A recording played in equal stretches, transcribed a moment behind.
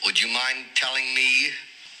Would you mind telling me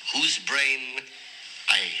whose brain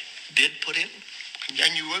I did put in?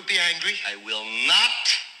 And you won't be angry? I will not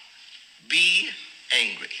be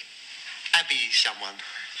angry. Abby someone.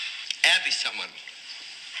 Abby someone.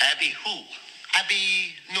 Abby who?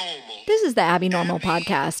 Abby Normal. This is the Abby Normal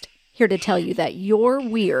podcast, here to tell you that you're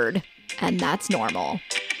weird, and that's normal.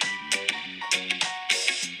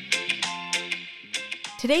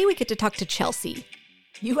 Today we get to talk to Chelsea.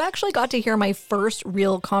 You actually got to hear my first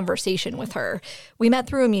real conversation with her. We met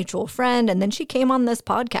through a mutual friend, and then she came on this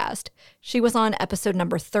podcast. She was on episode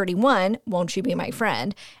number 31, Won't You Be My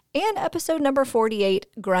Friend, and episode number 48,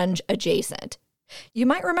 Grunge Adjacent. You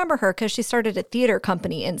might remember her because she started a theater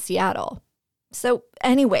company in Seattle. So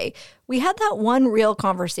anyway, we had that one real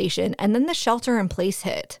conversation, and then the shelter-in-place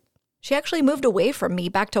hit. She actually moved away from me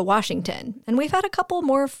back to Washington, and we've had a couple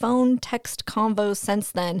more phone text convos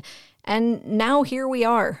since then, and now here we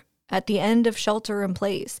are at the end of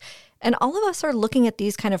shelter-in-place. And all of us are looking at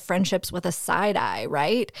these kind of friendships with a side eye,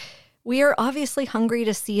 right? We are obviously hungry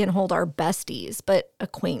to see and hold our besties, but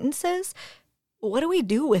acquaintances? What do we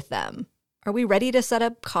do with them? Are we ready to set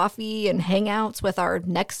up coffee and hangouts with our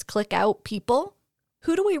next click out people?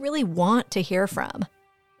 Who do we really want to hear from?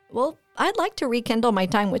 Well, I'd like to rekindle my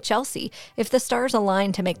time with Chelsea if the stars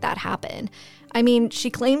align to make that happen. I mean, she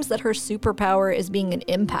claims that her superpower is being an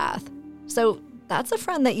empath. So that's a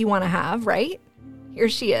friend that you want to have, right? Here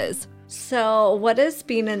she is. So what does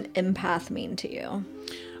being an empath mean to you?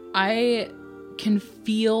 I can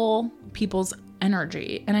feel people's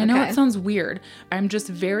energy. And I know it sounds weird. I'm just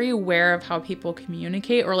very aware of how people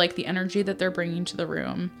communicate or like the energy that they're bringing to the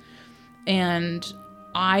room. And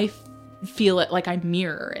I feel it, like I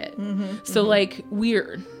mirror it. Like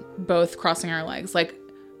we're both crossing our legs. Like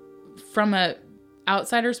from a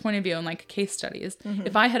outsider's point of view and like case studies,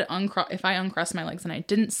 if I uncrossed my legs and I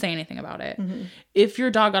didn't say anything about it, if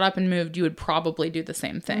your dog got up and moved, you would probably do the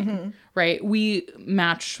same thing, right? We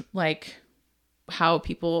match like how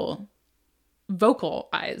people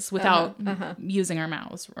vocalize without using our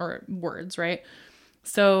mouths or words, right?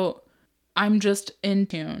 So I'm just in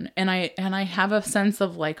tune, and I have a sense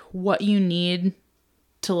of like what you need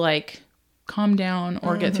to like calm down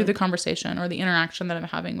or get through the conversation or the interaction that I'm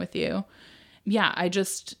having with you. Yeah, I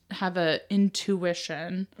just have a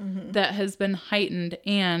intuition that has been heightened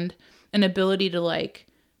and an ability to like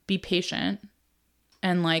be patient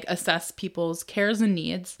and like assess people's cares and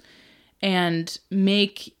needs and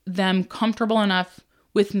make them comfortable enough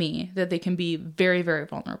with me that they can be very, very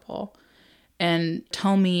vulnerable and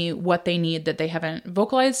tell me what they need that they haven't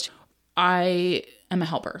vocalized. I am a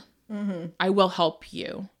helper. I will help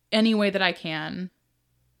you any way that I can.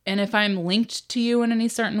 And if I'm linked to you in any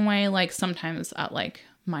certain way, like sometimes at like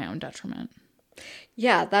my own detriment.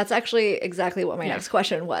 Yeah, that's actually exactly what my next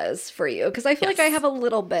question was for you. Because I feel like I have a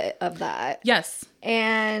little bit of that. Yes.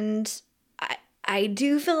 And I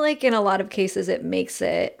do feel like in a lot of cases it makes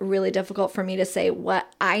it really difficult for me to say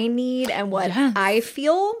what I need and what I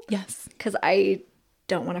feel. Yes. Because I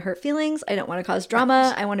don't want to hurt feelings. I don't want to cause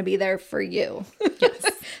drama. I want to be there for you. Yes.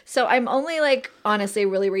 So I'm only like, honestly,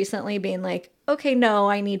 really recently being like, okay, no,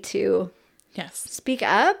 I need to speak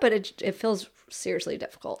up. But it feels seriously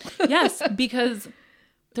difficult. Yes, because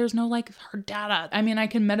there's no like hard data. I mean, I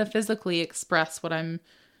can metaphysically express what I'm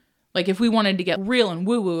like. If we wanted to get real and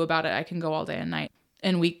woo-woo about it, I can go all day and night.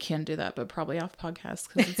 And we can do that, but probably off podcast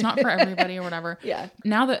because it's not for everybody or whatever. Yeah.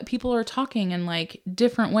 Now that people are talking in like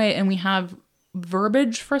different way and we have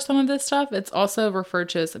verbiage for some of this stuff, it's also referred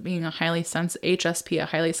to as being a HSP, a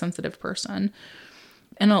highly sensitive person.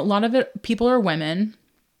 And a lot of it, people are women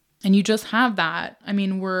and you just have that. I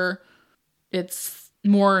mean, it's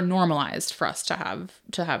more normalized for us to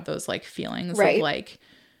have those like feelings of like,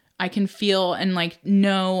 I can feel and like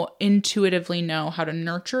intuitively know how to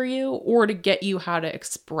nurture you or to get you how to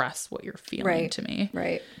express what you're feeling to me.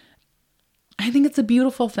 Right. I think it's a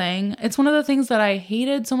beautiful thing. It's one of the things that I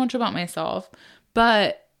hated so much about myself,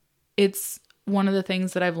 but it's one of the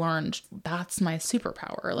things that I've learned. That's my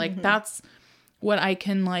superpower. Like that's what I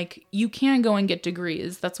can like, you can go and get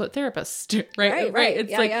degrees. That's what therapists do. Right.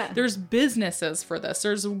 It's there's businesses for this.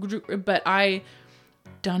 But I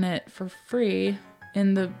done it for free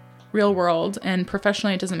in the real world, and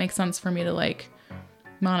professionally it doesn't make sense for me to like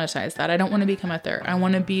monetize that. I don't want to become a therapist. I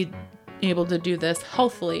want to be able to do this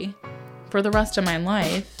healthily for the rest of my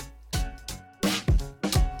life.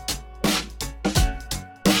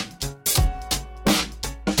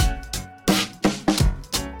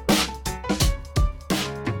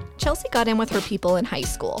 Chelsea got in with her people in high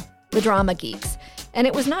school, the drama geeks, and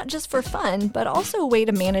it was not just for fun, but also a way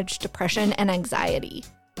to manage depression and anxiety.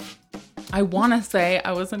 I want to say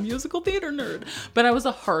I was a musical theater nerd, but I was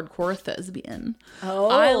a hardcore thespian. Oh.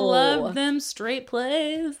 I loved them straight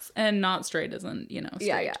plays, and not straight isn't, straight.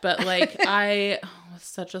 Yeah. But like I was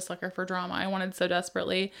such a sucker for drama. I wanted so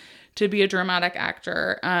desperately to be a dramatic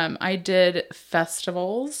actor. I did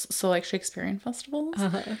festivals, so like Shakespearean festivals.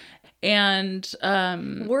 And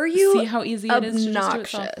were you see how easy it is to just do it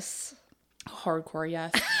obnoxious? Hardcore,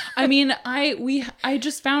 yes. I mean, I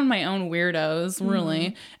just found my own weirdos,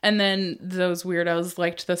 really. And then those weirdos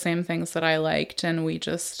liked the same things that I liked, and we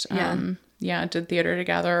just did theater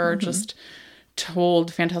together, or just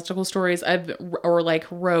told fantastical stories.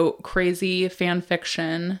 Wrote crazy fan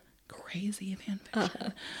fiction.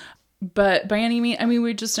 But by any means, I mean,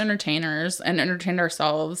 we're just entertainers and entertained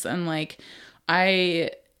ourselves, and like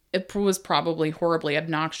it was probably horribly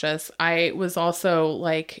obnoxious. I was also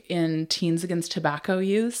like in Teens Against Tobacco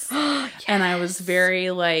Use. Yes. And I was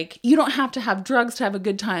very like, you don't have to have drugs to have a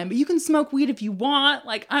good time, but you can smoke weed if you want.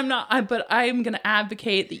 Like but I'm going to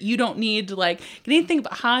advocate that you don't need to like get anything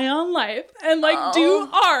but high on life and like do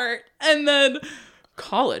art. And then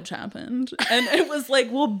college happened, and it was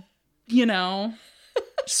like, well,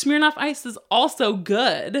 Smirnoff Ice is also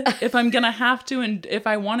good if I'm gonna have to, and if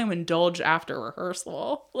I want to indulge after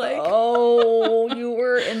rehearsal. Like, oh, you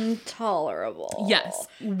were intolerable. Yes,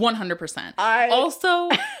 100%.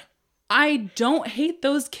 I don't hate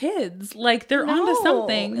those kids. Like, they're onto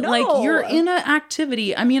something. No. Like, you're in an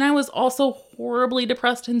activity. I mean, I was also horribly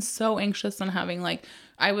depressed and so anxious, and having like,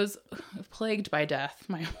 I was plagued by death.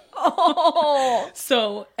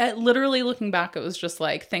 So literally looking back, it was just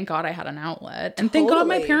like, thank God I had an outlet. And thank God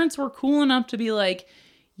my parents were cool enough to be like,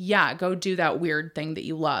 yeah, go do that weird thing that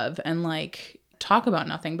you love. And like, talk about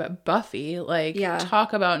nothing but Buffy. Like,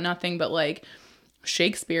 talk about nothing but like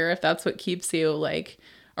Shakespeare, if that's what keeps you like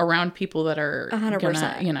around people that are 100%.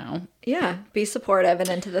 Gonna, Yeah, be supportive and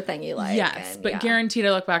into the thing you like. Yes, but guaranteed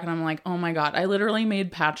I look back and I'm like, oh my God, I literally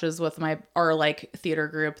made patches with our like theater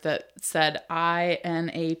group that said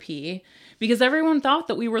INAP, because everyone thought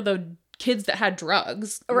that we were the kids that had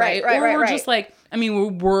drugs. Right. We're just like, I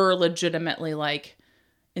mean, we're legitimately like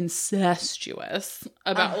incestuous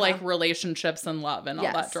about like relationships and love and all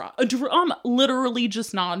that drama. Literally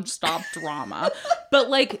just nonstop drama. But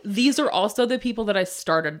like, these are also the people that I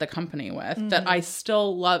started the company with that I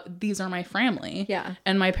still love. These are my family. Yeah.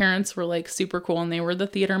 And my parents were like super cool, and they were the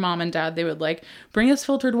theater mom and dad. They would like bring us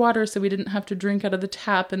filtered water so we didn't have to drink out of the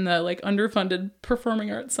tap in the like underfunded performing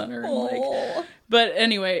arts center. And like, but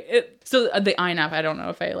anyway, so the INAP, I don't know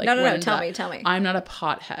if I like. No, tell me. I'm not a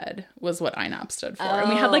pothead was what INAP stood for. And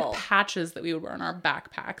we had like patches that we would wear on our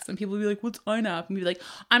backpacks, and people would be like, what's INAP? And we'd be like,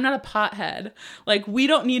 I'm not a pothead. Like, we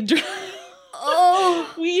don't need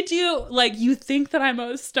we do. Like, you think that I'm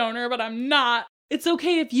a stoner, but I'm not. It's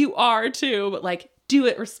okay if you are too, but like, do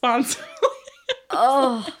it responsibly.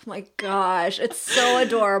 Oh my gosh, it's so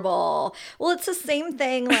adorable. Well, it's the same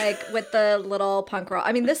thing like with the little punk rock.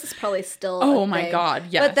 I mean, this is probably still oh my thing, God,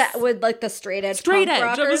 yes. But that would like the straight edge punk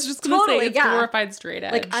rockers. I was just gonna say it's glorified straight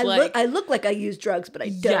edge. Like I look like I use drugs, but I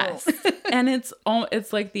don't. Yes. And it's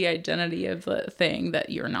like the identity of the thing that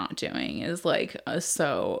you're not doing is like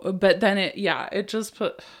so. But then it just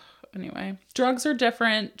put anyway. Drugs are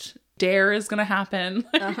different. Dare is going to happen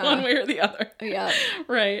one way or the other. Yeah.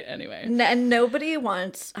 Right. Anyway. And nobody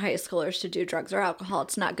wants high schoolers to do drugs or alcohol.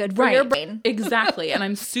 It's not good for your brain. Exactly. And I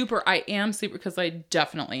am super, because I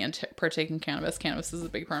definitely partake in cannabis. Cannabis is a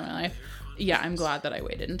big part of my life. Yeah, I'm glad that I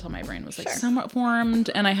waited until my brain was like somewhat formed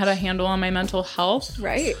and I had a handle on my mental health.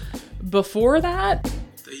 Right. Before that.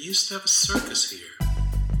 They used to have a circus here.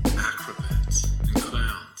 Acrobats and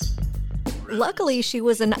clowns. Luckily, she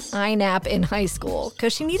was an INAP in high school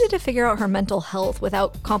because she needed to figure out her mental health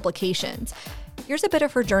without complications. Here's a bit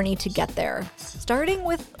of her journey to get there, starting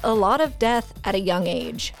with a lot of death at a young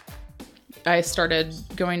age. I started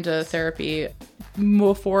going to therapy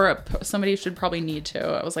before somebody should probably need to.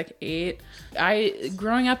 I was like 8.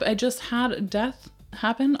 Growing up, I just had death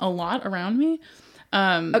happen a lot around me.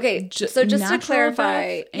 Okay, so just to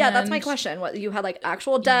clarify, that's my question. What, you had like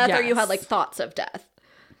actual death or you had like thoughts of death?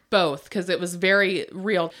 Both, because it was very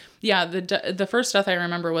real. Yeah, the first death I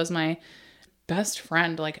remember was my best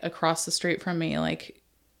friend, like across the street from me. Like,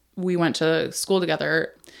 we went to school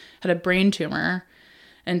together, had a brain tumor,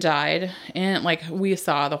 and died. And like, we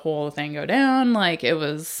saw the whole thing go down. Like, it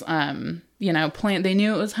was, they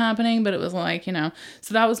knew it was happening, but it was like, so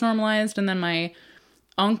that was normalized. And then my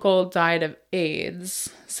uncle died of AIDS.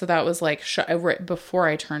 So that was like right before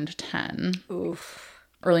I turned 10. Oof.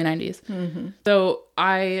 Early 90s. Mm-hmm. So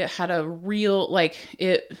I had a real, like,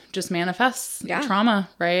 it just manifests trauma,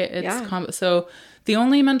 right? So The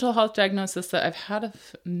only mental health diagnosis that I've had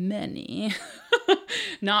of many,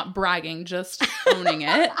 not bragging, just owning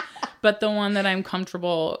it, but the one that I'm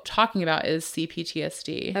comfortable talking about is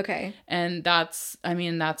CPTSD. Okay. And that's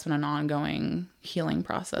been an ongoing healing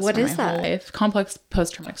process What for is my whole that? life. Complex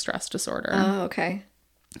post-traumatic stress disorder. Oh, okay.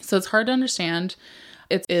 So it's hard to understand.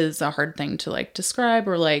 It is a hard thing to like describe,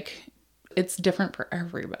 or like it's different for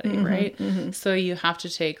everybody, right? Mm-hmm. So you have to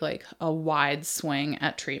take like a wide swing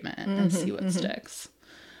at treatment and see what sticks.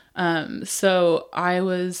 So I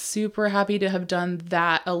was super happy to have done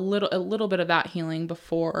that, a little bit of that healing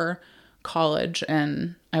before college.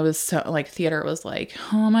 And I was so like, theater was like,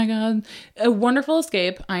 oh my God, a wonderful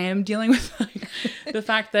escape. I am dealing with like the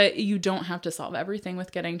fact that you don't have to solve everything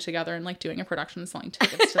with getting together and like doing a production and selling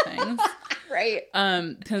tickets to things. Right.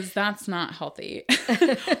 Because that's not healthy.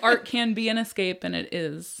 Art can be an escape, and it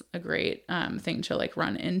is a great thing to like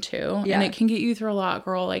run into. Yeah. And it can get you through a lot,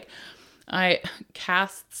 girl. Like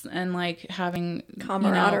casts and like having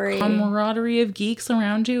camaraderie of geeks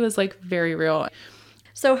around you is like very real.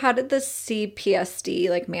 So how did the CPSD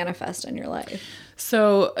like manifest in your life?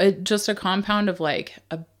 So just a compound of like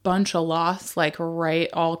a bunch of loss, like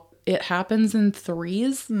it happens in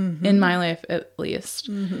threes in my life, at least.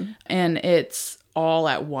 And it's all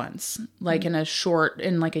at once, like in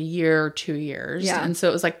like a year or 2 years. Yeah. And so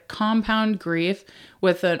it was like compound grief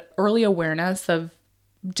with an early awareness of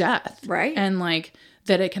death. Right. And like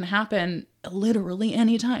that it can happen literally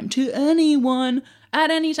anytime to anyone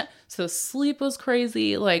at any time. So sleep was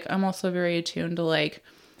crazy. Like I'm also very attuned to like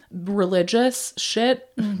religious shit.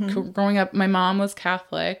 Growing up, my mom was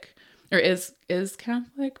Catholic, or is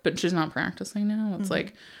Catholic, but she's not practicing now. It's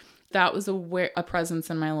like that was a presence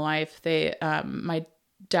in my life. They my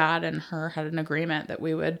dad and her had an agreement that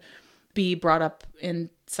we would be brought up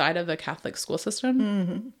inside of a Catholic school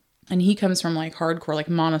system. And he comes from like hardcore, like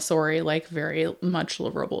Montessori, like very much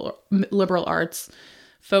liberal arts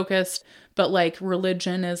focused, but like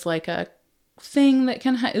religion is like a thing that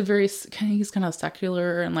can he's kind of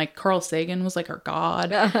secular, and like Carl Sagan was like our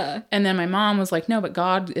God. And then my mom was like, no, but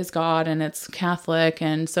God is God and it's Catholic,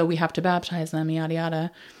 and so we have to baptize them, yada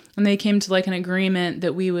yada. And they came to like an agreement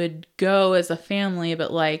that we would go as a family,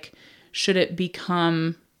 but like should it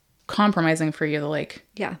become compromising for you to like,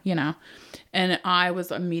 you know. And I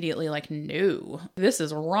was immediately like, no, this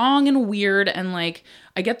is wrong and weird. And like,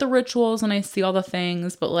 I get the rituals and I see all the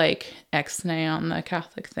things, but like ex-nay on the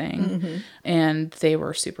Catholic thing. And they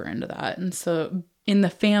were super into that. And so in the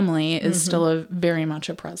family is still very much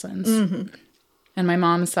a presence. And my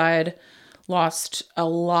mom's side lost a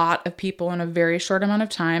lot of people in a very short amount of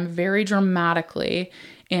time, very dramatically.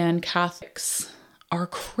 And Catholics are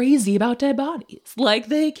crazy about dead bodies. Like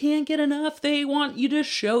they can't get enough. They want you to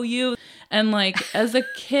show you. And like as a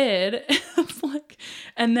kid, it's like,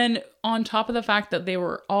 and then on top of the fact that they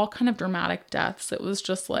were all kind of dramatic deaths, it was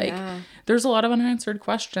just like, there's a lot of unanswered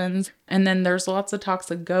questions. And then there's lots of talks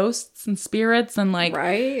of ghosts and spirits, and like,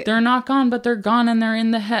 they're not gone, but they're gone and they're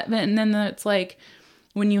in the heaven. And then it's like,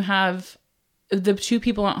 when you have the two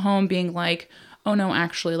people at home being like, oh no,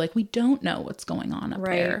 actually, like we don't know what's going on up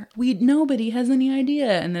there. Nobody has any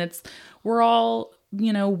idea. And then we're all,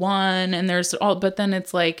 you know, one, and there's all, but then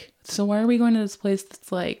it's like, so why are we going to this place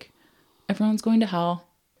that's like, everyone's going to hell,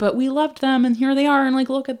 but we loved them and here they are. And like,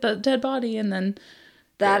 look at the dead body. And then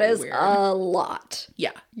that is weird. A lot.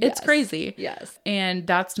 Yeah. It's crazy. Yes. And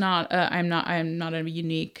that's not, I'm not a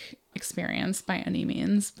unique experience by any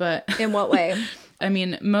means, but in what way? I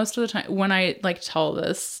mean, most of the time when I like tell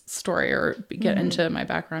this story or get into my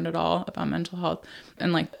background at all about mental health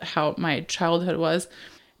and like how my childhood was,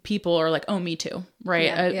 people are like, oh, me too.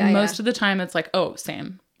 Right. Most of the time it's like, oh,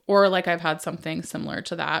 same. Or like I've had something similar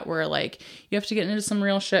to that where like you have to get into some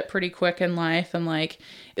real shit pretty quick in life. And like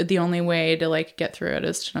the only way to like get through it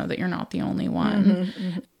is to know that you're not the only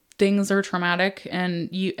one. Things are traumatic and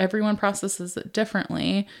everyone processes it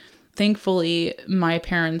differently. Thankfully, my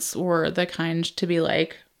parents were the kind to be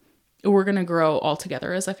like, we're going to grow all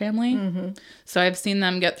together as a family. So I've seen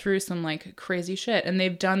them get through some like crazy shit, and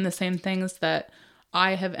they've done the same things that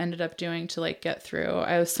I have ended up doing to like get through.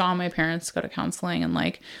 I saw my parents go to counseling and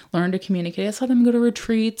like learn to communicate. I saw them go to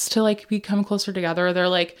retreats to like become closer together. They're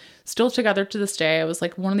like still together to this day. I was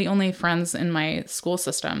like one of the only friends in my school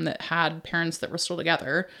system that had parents that were still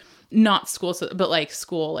together. Not school, but like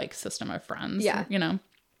school, like system of friends, you know?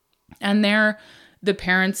 And they're the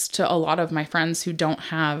parents to a lot of my friends who don't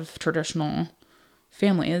have traditional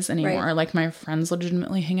families anymore. Like my friends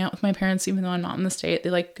legitimately hang out with my parents, even though I'm not in the state. They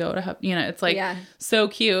like go to, you know, it's like so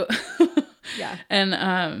cute. And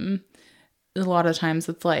a lot of times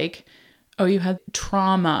it's like, oh, you had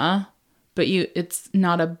trauma but it's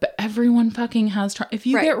not everyone fucking has trauma. If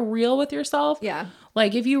you get real with yourself,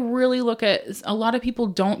 like if you really look at, a lot of people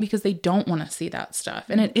don't, because they don't want to see that stuff.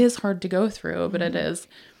 And it is hard to go through, but it is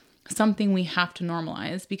something we have to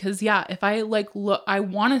normalize, because if I like look, I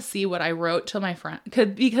want to see what I wrote to my friend,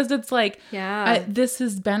 because it's like, this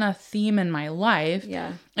has been a theme in my life,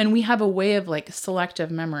 and we have a way of like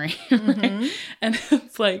selective memory, right? And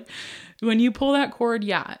it's like, when you pull that cord,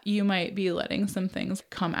 you might be letting some things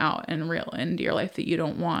come out and real into your life that you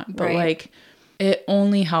don't want, but like it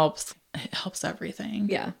only helps. It helps everything.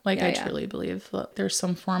 I truly believe that there's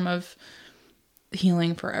some form of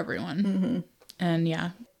healing for everyone.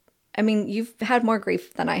 And I mean, you've had more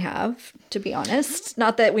grief than I have, to be honest.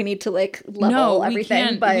 Not that we need to like level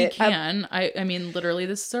everything, but we can. I mean, literally,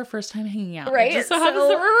 this is our first time hanging out. Right. It just so happens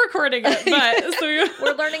that we're recording it, but so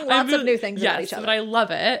we're learning lots of new things about each other. But I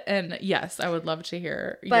love it, and yes, I would love to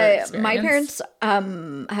hear. Your experience. My parents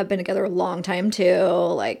have been together a long time too.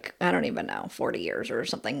 Like I don't even know, 40 years or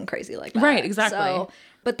something crazy like that. Right. Exactly. So,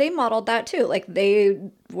 but they modeled that too. Like they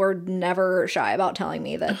were never shy about telling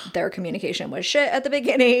me that their communication was shit at the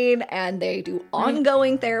beginning, and they do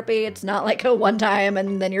ongoing therapy. It's not like a one time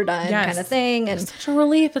and then you're done kind of thing. And it's such a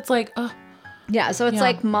relief. It's like, so it's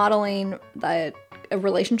like modeling that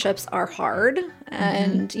relationships are hard,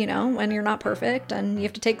 and you know, when you're not perfect, and you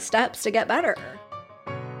have to take steps to get better.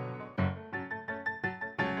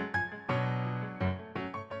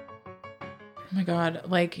 Oh my God,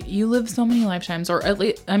 like you live so many lifetimes, or at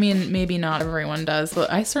least, I mean, maybe not everyone does, but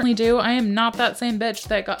I certainly do. I am not that same bitch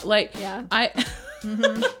that got like,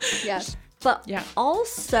 But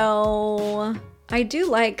also I do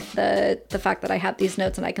like the fact that I have these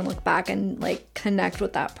notes and I can look back and like connect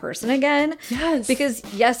with that person again. Yes. Because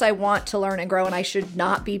yes, I want to learn and grow, and I should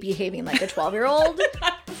not be behaving like a 12-year-old.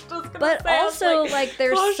 But also like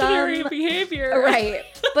there's some behavior. Right.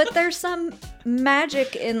 But there's some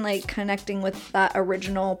magic in like connecting with that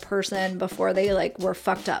original person before they like were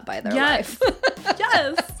fucked up by their life.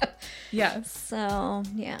 Yes. So,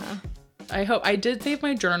 yeah. I hope I did save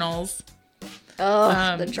my journals.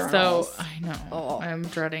 Oh, the journals. So I know I'm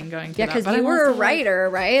dreading going through that. Yeah, because you were a writer,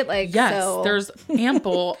 right? Like, yes, there's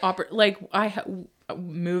ample like I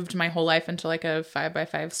moved my whole life into like a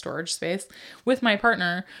 5x5 storage space with my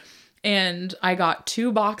partner, and I got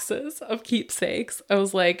 2 boxes of keepsakes. I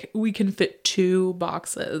was like, we can fit 2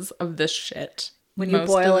 boxes of this shit when you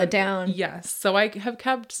boil it down. Yes, so I have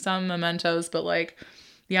kept some mementos, but like,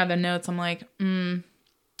 the notes. I'm like,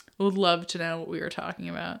 would love to know what we were talking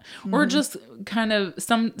about, or just kind of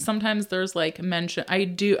sometimes there's like mention.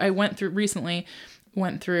 I went through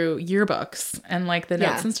yearbooks and like the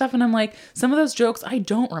notes and stuff, and I'm like, some of those jokes I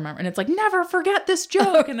don't remember, and it's like, never forget this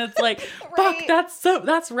joke, and it's like fuck,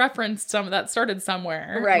 that's referenced that started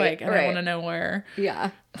somewhere, like, and I want to know where.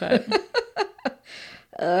 But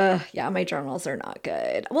my journals are not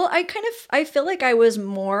good. Well, I feel like I was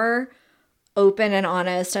more open and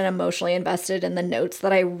honest and emotionally invested in the notes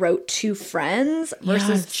that I wrote to friends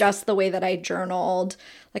versus just the way that I journaled.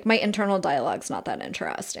 Like my internal dialogue's not that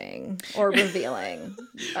interesting or revealing.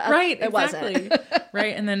 Right, it exactly. wasn't.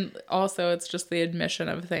 Right, and then also it's just the admission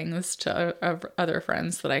of things to of other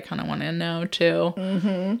friends that I kind of want to know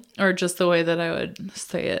too, or just the way that I would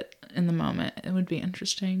say it in the moment. It would be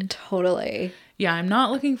interesting. Totally. Yeah, I'm not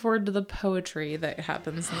looking forward to the poetry that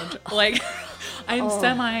happens in the like.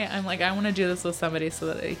 I'm like, I want to do this with somebody so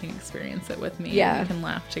that they can experience it with me. Yeah, and we can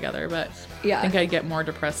laugh together. But I think I'd get more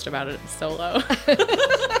depressed about it solo.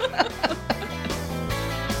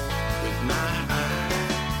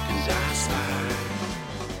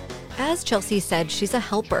 As Chelsea said, she's a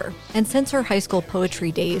helper, and since her high school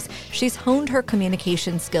poetry days, she's honed her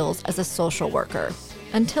communication skills as a social worker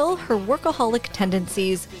until her workaholic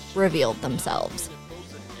tendencies revealed themselves.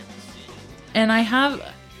 And I have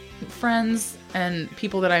friends and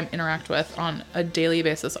people that I interact with on a daily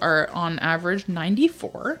basis are on average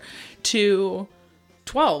 94 to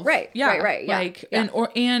 12. Right. Yeah. Right. Yeah. Like,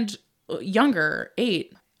 and younger,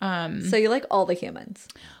 8. So you like all the humans.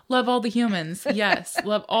 Love all the humans. Yes.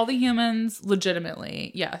 Love all the humans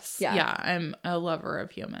legitimately. Yes. Yeah. I'm a lover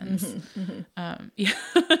of humans.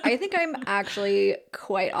 I think I'm actually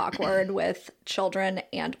quite awkward with children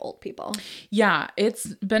and old people. Yeah. It's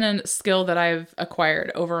been a skill that I've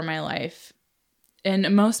acquired over my life.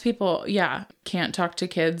 And most people, can't talk to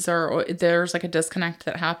kids, or there's like a disconnect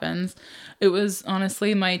that happens. It was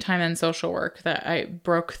honestly my time in social work that I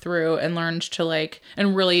broke through and learned to like,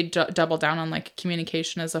 and really double down on like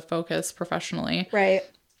communication as a focus professionally. Right.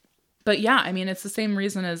 But yeah, I mean, it's the same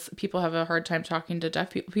reason as people have a hard time talking to deaf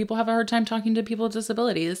people. People have a hard time talking to people with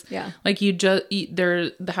disabilities. Yeah. Like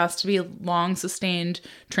there has to be long sustained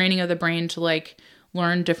training of the brain to like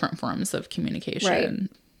learn different forms of communication. Right.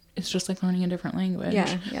 It's just like learning a different language.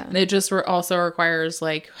 Yeah. It just also requires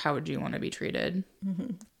like, how would you want to be treated?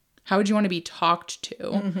 Mm-hmm. How would you want to be talked to?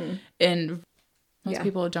 Mm-hmm. And most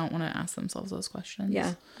people don't want to ask themselves those questions.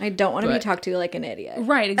 Yeah. I don't want to be talked to like an idiot.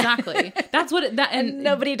 Right, exactly. That's what and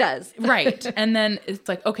nobody does. Right. And then it's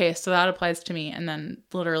like, okay, so that applies to me and then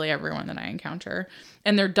literally everyone that I encounter.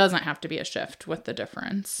 And there doesn't have to be a shift with the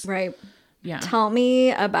difference. Right. Yeah. Tell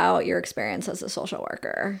me about your experience as a social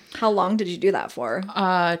worker. How long did you do that for?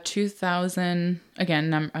 2000,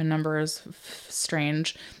 again, a number is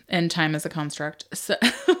strange and time is a construct. So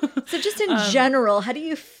just in general, how do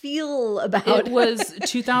you feel about it? It was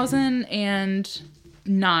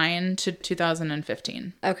 2009 to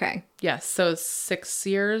 2015. Okay. Yes. So 6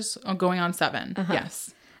 years, going on 7. Uh-huh.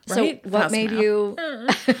 Yes. Right? So what made you...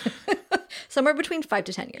 Somewhere between 5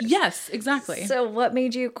 to 10 years. Yes, exactly. So what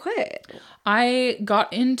made you quit? I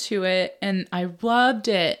got into it and I loved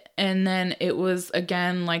it. And then it was,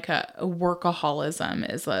 again, like a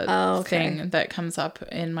workaholism is a thing that comes up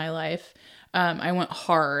in my life. I went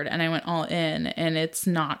hard and I went all in and it's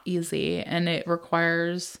not easy. And it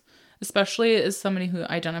requires, especially as somebody who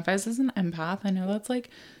identifies as an empath, I know that's like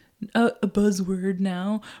a buzzword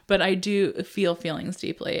now, but I do feel feelings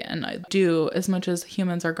deeply, and I do, as much as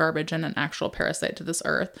humans are garbage and an actual parasite to this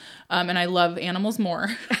earth, and I love animals more.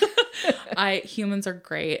 Humans are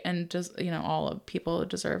great, and just, all people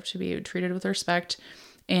deserve to be treated with respect,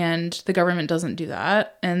 and the government doesn't do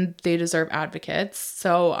that, and they deserve advocates.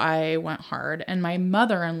 So I went hard, and my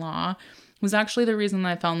mother-in-law was actually the reason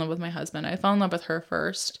that I fell in love with my husband. I fell in love with her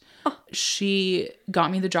first. She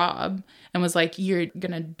got me the job and was like, you're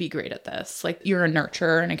going to be great at this. Like, you're a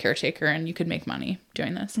nurturer and a caretaker and you could make money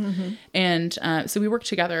doing this. Mm-hmm. And so we worked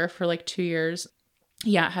together for like 2 years.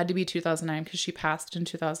 Yeah, it had to be 2009 because she passed in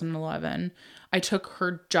 2011. I took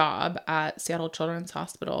her job at Seattle Children's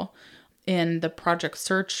Hospital in the Project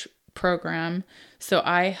Search program. So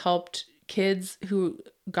I helped kids who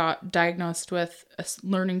got diagnosed with a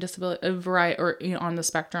learning disability, a variety, or on the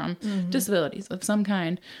spectrum, disabilities of some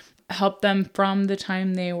kind, help them from the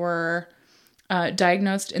time they were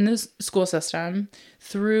diagnosed in the school system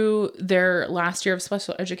through their last year of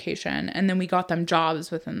special education, and then we got them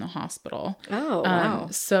jobs within the hospital. Oh, wow.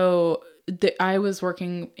 So I was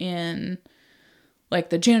working in like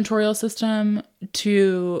the janitorial system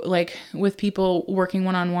to like with people working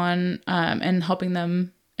one-on-one and helping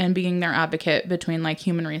them and being their advocate between like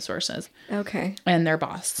human resources. Okay. And their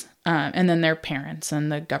boss. And then their parents and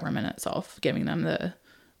the government itself, giving them the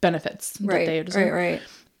benefits that they deserve. Right.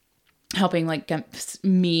 Helping like get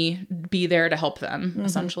me be there to help them,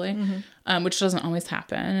 essentially, which doesn't always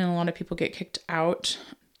happen. And a lot of people get kicked out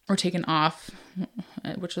or taken off,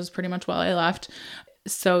 which was pretty much why I left.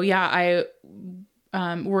 So yeah,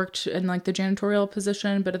 I worked in like the janitorial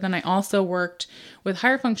position, but then I also worked with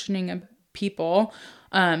higher functioning people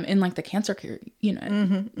in like the cancer care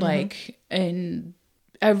unit, like in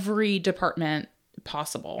every department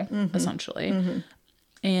possible, essentially.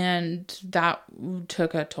 And that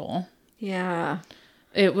took a toll. Yeah.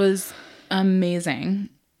 It was amazing.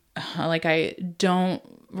 Like, I don't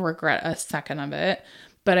regret a second of it,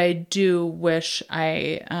 but I do wish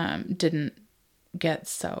I didn't get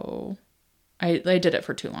so... I did it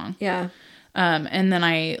for too long. Yeah. And then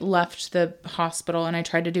I left the hospital and I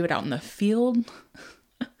tried to do it out in the field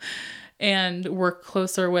and work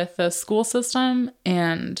closer with the school system,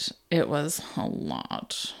 and it was a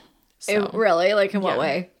lot. So, really? Like, in what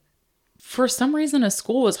way? For some reason, a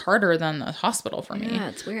school was harder than the hospital for me. Yeah,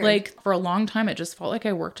 it's weird. Like, for a long time, it just felt like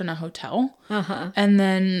I worked in a hotel. And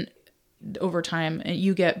then over time,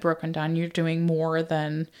 you get broken down. You're doing more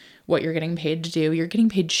than what you're getting paid to do. You're getting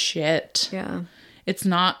paid shit. Yeah. It's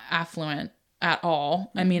not affluent at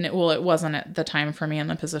all. I mean, it wasn't at the time for me in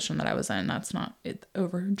the position that I was in. That's not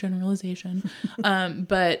overgeneralization.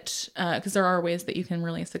 But because there are ways that you can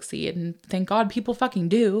really succeed, and thank God people fucking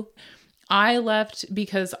do. I left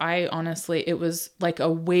because it was like a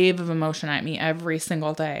wave of emotion at me every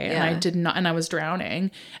single day. Yeah. And I was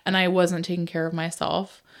drowning and I wasn't taking care of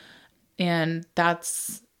myself. And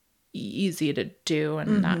that's easy to do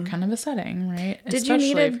in that kind of a setting, right? Did you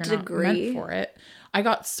need a degree? Not meant for it. I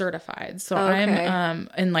got certified. So I'm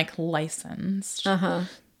in like licensed. I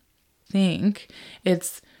think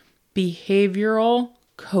it's behavioral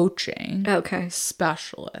coaching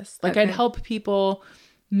specialist. Like, I'd help people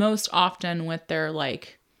most often with their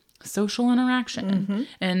like social interaction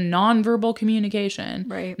and nonverbal communication,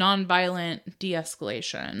 Right. nonviolent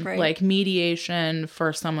de-escalation, Right. like mediation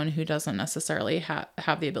for someone who doesn't necessarily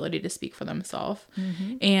have the ability to speak for themselves,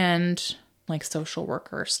 and like social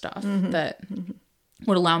worker stuff that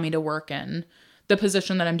would allow me to work in the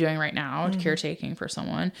position that I'm doing right now, caretaking for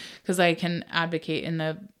someone, because I can advocate in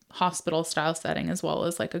the hospital style setting as well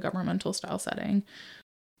as like a governmental style setting.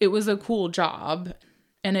 It was a cool job.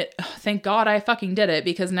 And thank God I fucking did it,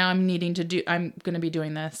 because now I'm going to be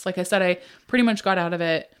doing this. Like I said, I pretty much got out of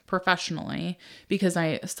it professionally because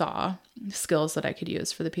I saw skills that I could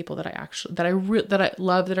use for the people that I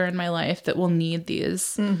love, that are in my life, that will need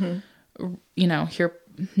these, here,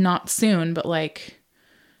 not soon, but like,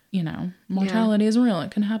 mortality is real.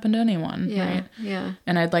 It can happen to anyone. Yeah. Right. Yeah.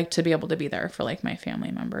 And I'd like to be able to be there for like my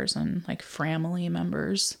family members and like family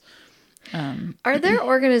members. Are there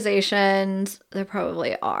organizations, there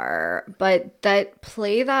probably are, but that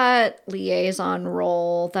play that liaison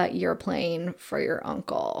role that you're playing for your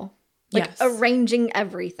uncle? Like Yes. arranging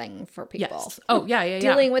everything for people. Yes. Oh, yeah.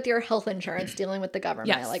 Dealing with your health insurance, dealing with the government,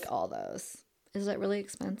 Yes. like all those. Is it really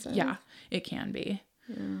expensive? Yeah, it can be.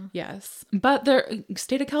 Yes. But the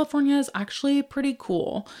state of California is actually pretty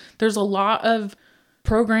cool. There's a lot of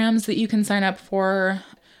programs that you can sign up for.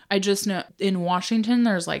 I just know in Washington,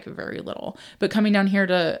 there's like very little, but coming down here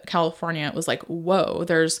to California, it was like, whoa,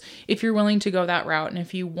 if you're willing to go that route, and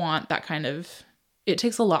if you want that kind of, it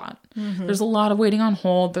takes a lot. There's a lot of waiting on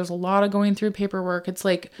hold. There's a lot of going through paperwork. It's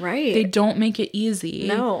like, Right. they don't make it easy.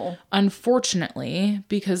 No. Unfortunately,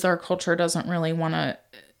 because our culture doesn't really want to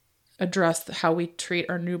address how we treat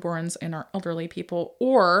our newborns and our elderly people,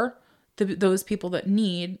 or those people that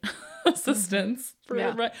need assistance.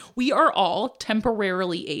 We are all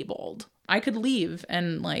temporarily abled. I could leave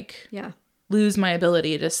and like lose my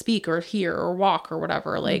ability to speak or hear or walk or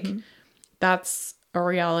whatever. Like that's a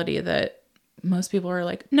reality that most people are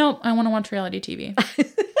like, nope, I want to watch reality TV.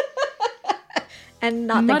 And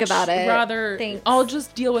not think about it. Rather, Thanks. I'll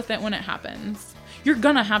just deal with it when it happens. You're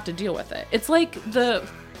gonna have to deal with it. It's like the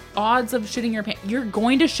odds of shitting your pants. You're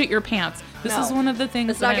going to shit your pants. This is one of the things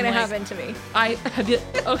It's not going to happen to me.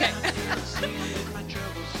 Okay.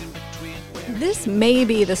 This may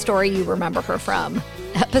be the story you remember her from.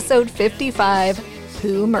 Episode 55,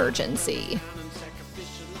 Poomergency.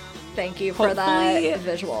 Thank you for Hopefully- that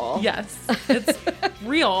visual. Yes, it's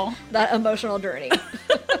real. That emotional journey.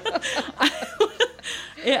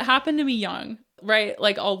 It happened to me young, right?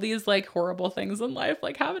 Like all these like horrible things in life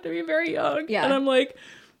like happened to me very young. Yeah. And I'm like,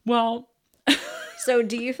 well, So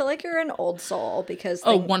do you feel like you're an old soul because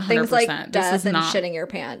 100%. things like This death is and not- shitting your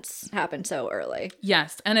pants happen so early?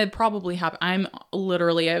 yes. And it probably happened.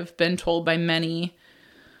 I've been told by many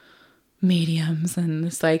mediums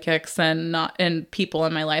and psychics and people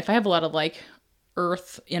in my life. I have a lot of like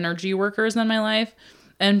earth energy workers in my life.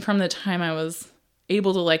 And from the time I was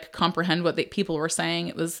able to like comprehend what people were saying,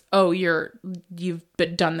 it was, oh, you've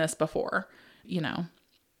done this before,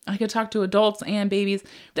 I could talk to adults and babies.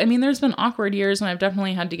 I mean, there's been awkward years when I've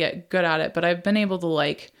definitely had to get good at it, but I've been able to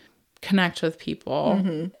like connect with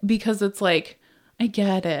people because it's like, I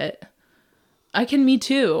get it. I can me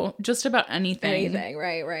too, just about anything.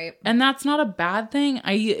 Right. And that's not a bad thing.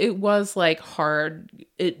 It was like hard.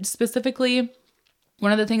 It specifically,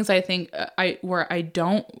 one of the things I think where I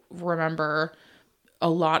don't remember a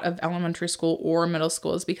lot of elementary school or middle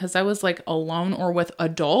school is because I was like alone or with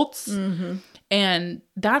adults. And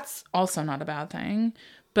that's also not a bad thing.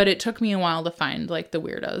 But it took me a while to find like the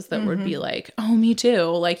weirdos that would be like, oh, me too.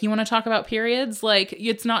 Like, you want to talk about periods? Like,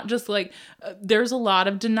 it's not just like, there's a lot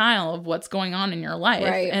of denial of what's going on in your life.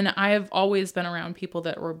 Right. And I have always been around people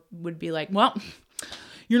that would be like, well,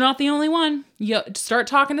 you're not the only one. You start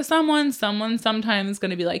talking to someone sometimes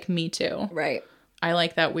going to be like, me too. Right. I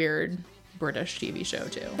like that weird British TV show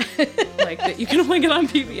too. Like that you can only get on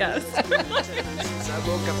PBS. I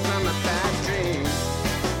woke up from a bad dream.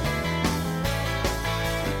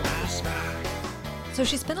 So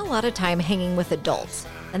she spent a lot of time hanging with adults.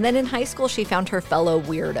 And then in high school, she found her fellow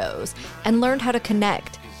weirdos and learned how to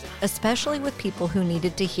connect, especially with people who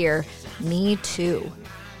needed to hear, me too.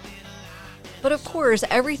 But of course,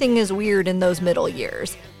 everything is weird in those middle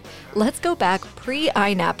years. Let's go back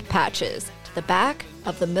pre-INAP patches to the back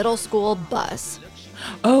of the middle school bus.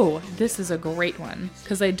 Oh, this is a great one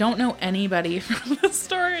because I don't know anybody from the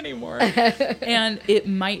story anymore. And it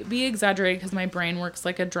might be exaggerated because my brain works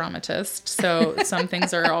like a dramatist. So some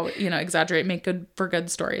things are all, exaggerate, make good for good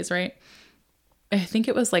stories, right? I think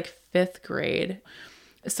it was like 5th grade.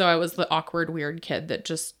 So I was the awkward, weird kid that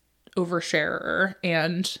just oversharer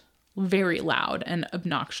and very loud and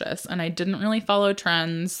obnoxious. And I didn't really follow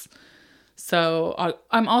trends. So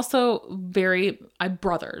I'm also I have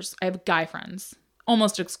brothers. I have guy friends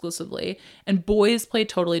almost exclusively. And boys play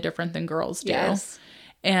totally different than girls do. Yes.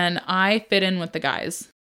 And I fit in with the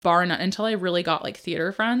guys, bar none, until I really got like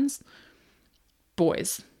theater friends.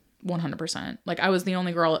 Boys, 100%. Like I was the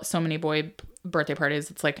only girl at so many boy birthday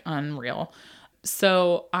parties. It's like unreal.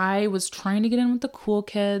 So I was trying to get in with the cool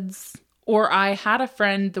kids. Or I had a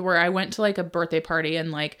friend where I went to like a birthday party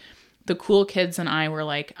and like the cool kids and I were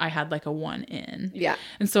like, I had like a one in. Yeah.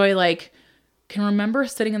 And so I like can remember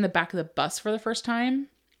sitting in the back of the bus for the first time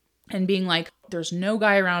and being like, there's no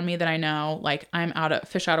guy around me that I know. Like I'm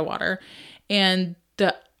fish out of water. And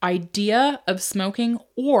the idea of smoking,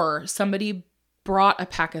 or somebody brought a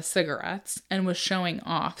pack of cigarettes and was showing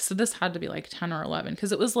off. So this had to be like 10 or 11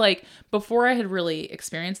 because it was like before I had really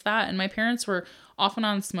experienced that. And my parents were off and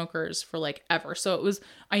on smokers for like ever. So it was,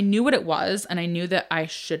 I knew what it was and I knew that I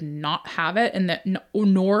should not have it and that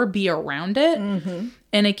nor be around it. Mm-hmm.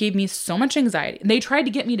 And it gave me so much anxiety. They tried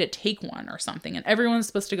to get me to take one or something and everyone's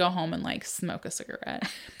supposed to go home and like smoke a cigarette.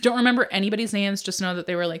 Don't remember anybody's names, just know that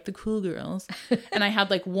they were like the cool girls. And I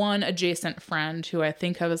had like one adjacent friend who I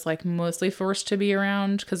think I was like mostly forced to be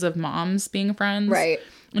around because of moms being friends. Right.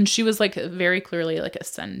 And she was like very clearly like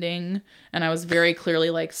ascending, and I was very clearly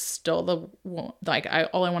like still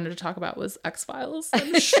all I wanted to talk about was X-Files.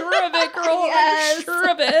 I'm sure of it, girl. Yes. I'm sure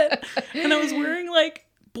of it. And I was wearing like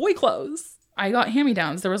boy clothes. I got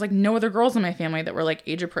hand-me-downs. There was like no other girls in my family that were like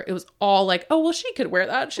age appropriate. It was all like, oh well, she could wear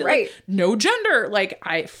that. She right. Like no gender.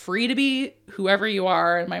 Like free to be whoever you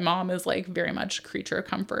are. And my mom is like very much creature of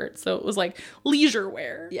comfort. So it was like leisure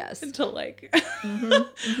wear. Yes. Until like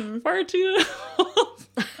far too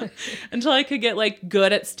until I could get like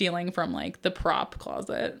good at stealing from like the prop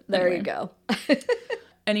closet. There you go.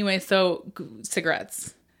 Anyway, so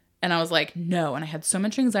cigarettes. And I was like, no. And I had so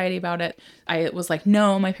much anxiety about it. I was like,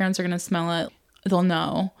 no, my parents are going to smell it. They'll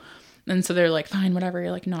know. And so they're like, fine, whatever.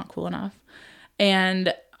 You're like not cool enough.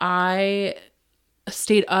 And I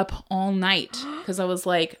stayed up all night because I was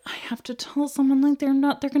like, I have to tell someone like they're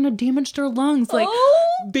going to damage their lungs. Like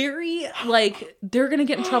very like they're going to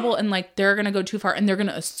get in trouble and like they're going to go too far and they're going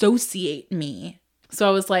to associate me. So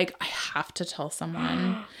I was like, I have to tell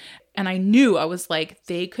someone. And I knew I was like,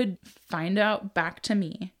 they could find out back to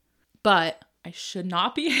me. But I should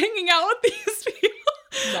not be hanging out with these people.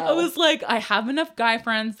 No. I was like, I have enough guy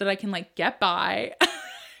friends that I can like get by. I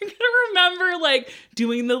can remember like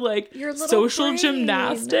doing the like social brain.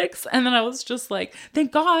 Gymnastics. And then I was just like,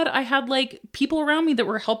 thank God I had like people around me that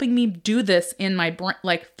were helping me do this in my brain,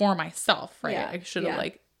 like for myself. Right. Yeah. I should have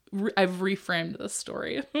like, I've reframed this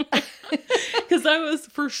story because I was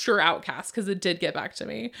for sure outcast because it did get back to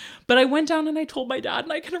me. But I went down and I told my dad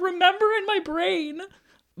and I can remember in my brain.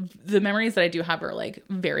 The memories that I do have are like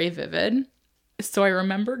very vivid. So I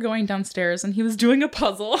remember going downstairs and he was doing a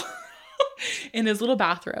puzzle in his little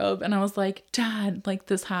bathrobe. And I was like, Dad, like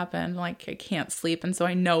this happened. Like I can't sleep. And so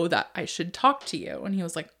I know that I should talk to you. And he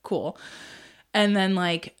was like, cool. And then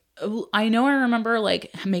like, I remember like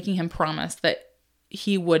making him promise that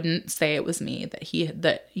he wouldn't say it was me,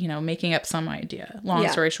 that making up some idea. Long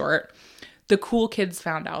story short, the cool kids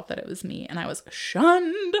found out that it was me and I was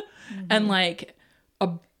shunned. Mm-hmm. And like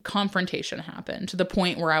a confrontation happened to the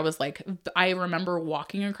point where I was like, I remember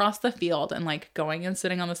walking across the field and like going and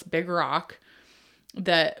sitting on this big rock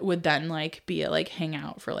that would then like be a like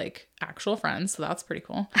hangout for like actual friends. So that's pretty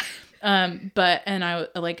cool.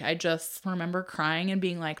 I just remember crying and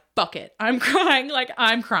being like, fuck it. I'm crying.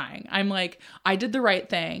 I'm like, I did the right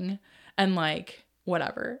thing and like,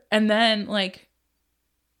 whatever. And then like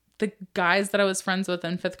the guys that I was friends with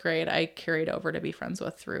in 5th grade, I carried over to be friends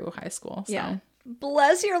with through high school. So. Yeah.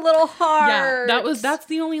 Bless your little heart. Yeah, that's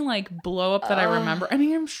the only like blow up that I remember. I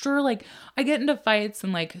mean, I'm sure like I get into fights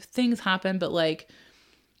and like things happen, but like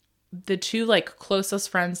the two like closest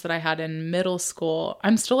friends that I had in middle school,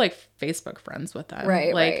 I'm still like Facebook friends with them.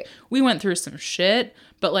 Right. Like we went through some shit,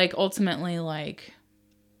 but like ultimately like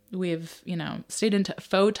we've, stayed in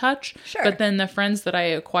faux touch. Sure. But then the friends that I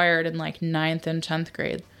acquired in like 9th and 10th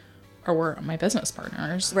grade were my business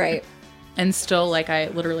partners. Right. And still, like, I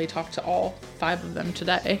literally talked to all 5 of them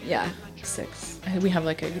today. Yeah. 6. We have,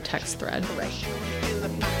 like, a text thread. Right.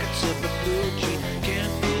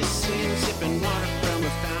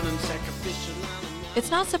 It's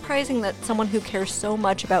not surprising that someone who cares so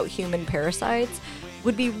much about human parasites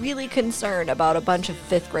would be really concerned about a bunch of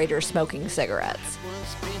 5th graders smoking cigarettes.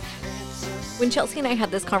 When Chelsea and I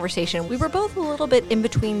had this conversation, we were both a little bit in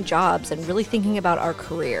between jobs and really thinking about our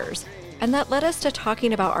careers. And that led us to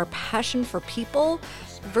talking about our passion for people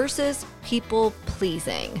versus people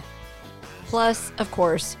pleasing. Plus, of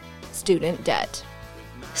course, student debt.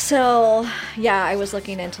 So, yeah, I was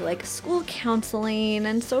looking into like school counseling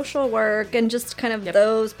and social work and just kind of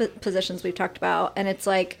those positions we've talked about. And it's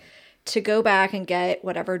like to go back and get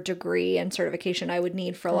whatever degree and certification I would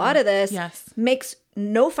need for a lot of this makes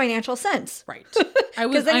no financial sense. Right.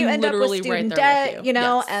 Because then you end up with right student there debt, you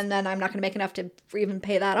know, and then I'm not going to make enough to even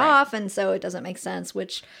pay that off. And so it doesn't make sense,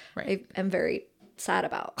 which I am very sad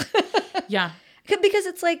about. Yeah. Because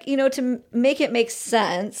it's like, you know, to make it make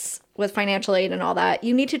sense with financial aid and all that,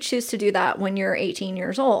 you need to choose to do that when you're 18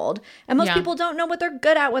 years old. And most people don't know what they're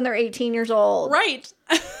good at when they're 18 years old. Right.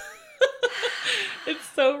 It's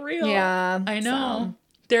so real. Yeah. I know.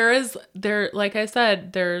 So. Like I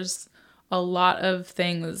said, there's a lot of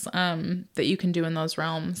things that you can do in those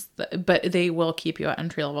realms, but they will keep you at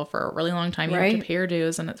entry level for a really long time. You have to pay your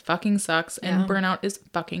dues, and it fucking sucks. And burnout is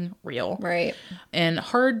fucking real. Right. And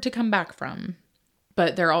hard to come back from.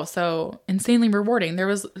 But they're also insanely rewarding. There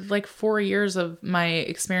was like 4 years of my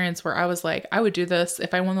experience where I was like, I would do this.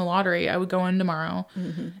 If I won the lottery, I would go in tomorrow.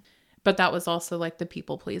 Mm-hmm. But that was also like the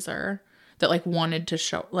people pleaser that like wanted to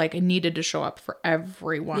show, like needed to show up for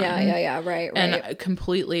everyone. Yeah. Right. And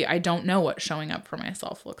completely, I don't know what showing up for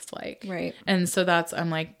myself looks like. Right. And so I'm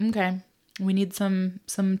like, okay, we need some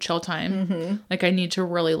chill time. Mm-hmm. Like I need to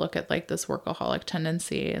really look at like this workaholic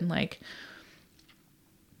tendency and like,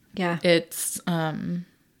 it's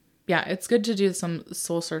it's good to do some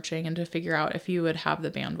soul searching and to figure out if you would have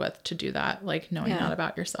the bandwidth to do that, like knowing that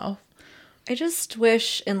about yourself. I just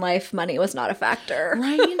wish in life money was not a factor.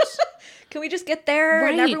 Right? Can we just get there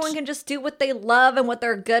and everyone can just do what they love and what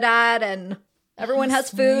they're good at, and everyone has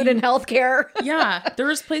food and healthcare? Yeah.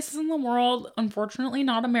 There's places in the world, unfortunately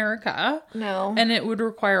not America. No. And it would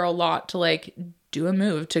require a lot to like do a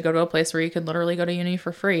move to go to a place where you could literally go to uni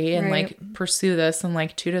for free and like pursue this in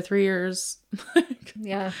like 2 to 3 years.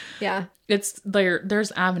 Yeah. It's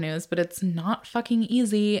there's avenues, but it's not fucking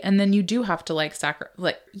easy. And then you do have to like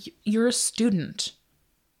you're a student.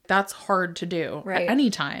 That's hard to do at any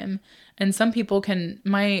time. And some people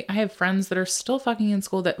I have friends that are still fucking in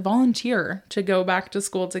school that volunteer to go back to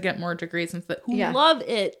school to get more degrees and stuff, who love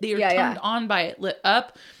it. They are turned on by it, lit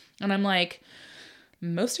up. And I'm like,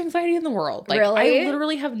 most anxiety in the world. Like I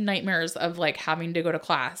literally have nightmares of like having to go to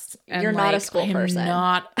class. And you're not a school person.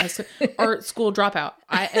 Not or school dropout.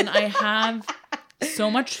 I have so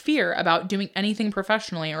much fear about doing anything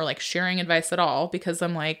professionally or like sharing advice at all because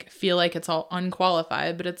I'm like feel like it's all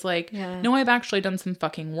unqualified. But it's like no, I've actually done some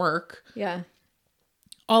fucking work. Yeah.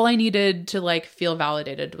 All I needed to like feel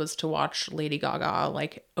validated was to watch Lady Gaga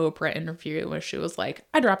like Oprah interview where she was like,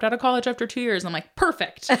 I dropped out of college after 2 years. I'm like,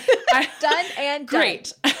 perfect. Done and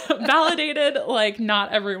great. Validated. Like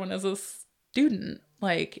not everyone is a student.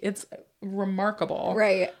 Like it's remarkable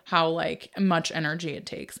how like much energy it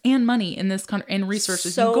takes and money in this country and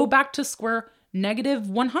resources. So, you go back to square negative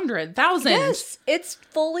 100,000. Yes, it's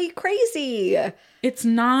fully crazy. It's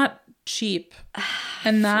not cheap.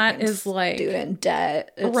 And that is like student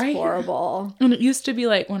debt. It's horrible. And it used to be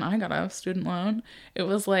like when I got a student loan, it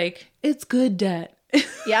was like, it's good debt.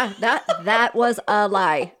 Yeah, that was a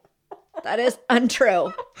lie. That is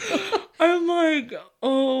untrue. I'm like,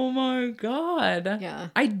 oh my God. Yeah.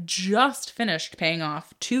 I just finished paying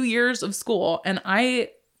off 2 years of school and I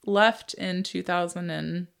left in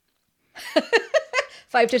 2000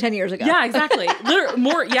 5 to 10 years ago. Yeah, exactly.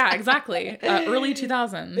 Exactly. Early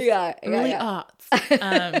 2000s. Early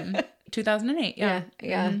aughts. 2008. Yeah.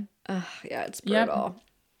 Yeah. It's brutal. Yep.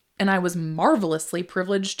 And I was marvelously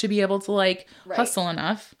privileged to be able to like hustle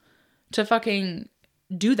enough to fucking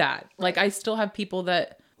do that. Like I still have people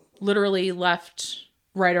that literally left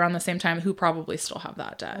right around the same time who probably still have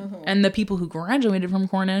that debt. Mm-hmm. And the people who graduated from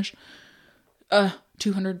Cornish,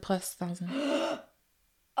 200,000+.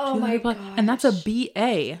 Oh my gosh. And that's a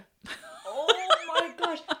BA. Oh my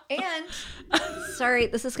gosh. And sorry,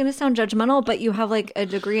 this is going to sound judgmental, but you have like a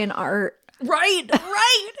degree in art. Right.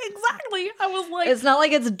 Exactly. I was like, it's not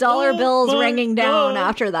like it's dollar bills ringing down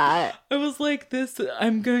after that. I was like,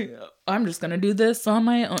 I'm just going to do this on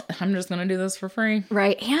my own. I'm just going to do this for free.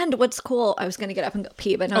 Right. And what's cool, I was going to get up and go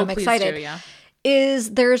pee, but now I'm excited. Do, yeah.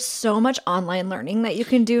 Is there's so much online learning that you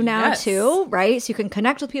can do now too, right? So you can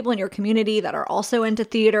connect with people in your community that are also into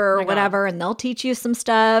theater or whatever, and they'll teach you some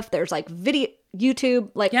stuff. There's like video, YouTube,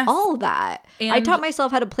 like all that. And I taught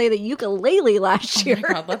myself how to play the ukulele last year. Oh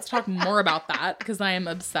my God, let's talk more about that because I am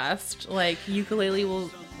obsessed. Like ukulele will,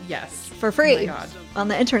 for free. Oh my God. On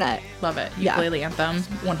the internet. Love it. Ukulele anthem,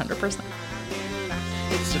 100%.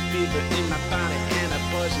 It's a fever in my body and a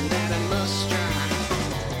poison that I must try.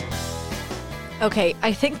 Okay,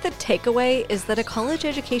 I think the takeaway is that a college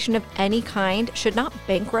education of any kind should not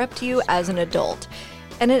bankrupt you as an adult.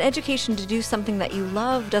 And an education to do something that you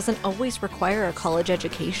love doesn't always require a college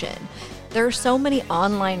education. There are so many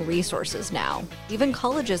online resources now. Even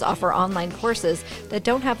colleges offer online courses that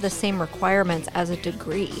don't have the same requirements as a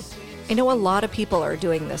degree. I know a lot of people are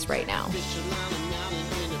doing this right now.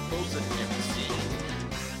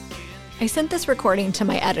 I sent this recording to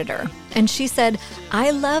my editor, and she said,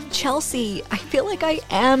 "I love Chelsea. I feel like I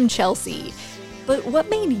am Chelsea. But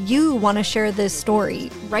what made you want to share this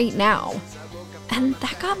story right now?" And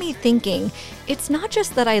that got me thinking, it's not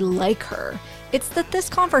just that I like her, it's that this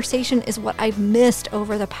conversation is what I've missed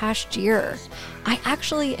over the past year. I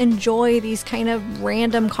actually enjoy these kind of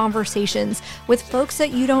random conversations with folks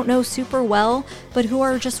that you don't know super well, but who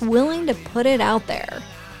are just willing to put it out there.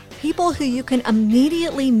 People who you can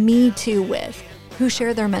immediately me too with, who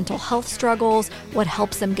share their mental health struggles, what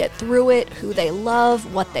helps them get through it, who they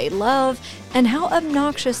love, what they love, and how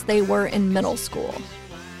obnoxious they were in middle school.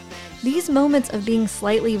 These moments of being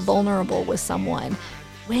slightly vulnerable with someone,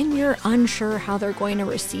 when you're unsure how they're going to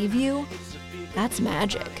receive you, that's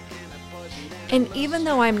magic. And even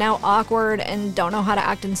though I'm now awkward and don't know how to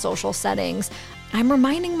act in social settings, I'm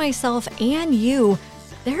reminding myself and you,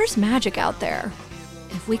 there's magic out there,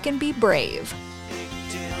 if we can be brave.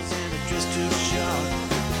 Pigtails and a dress to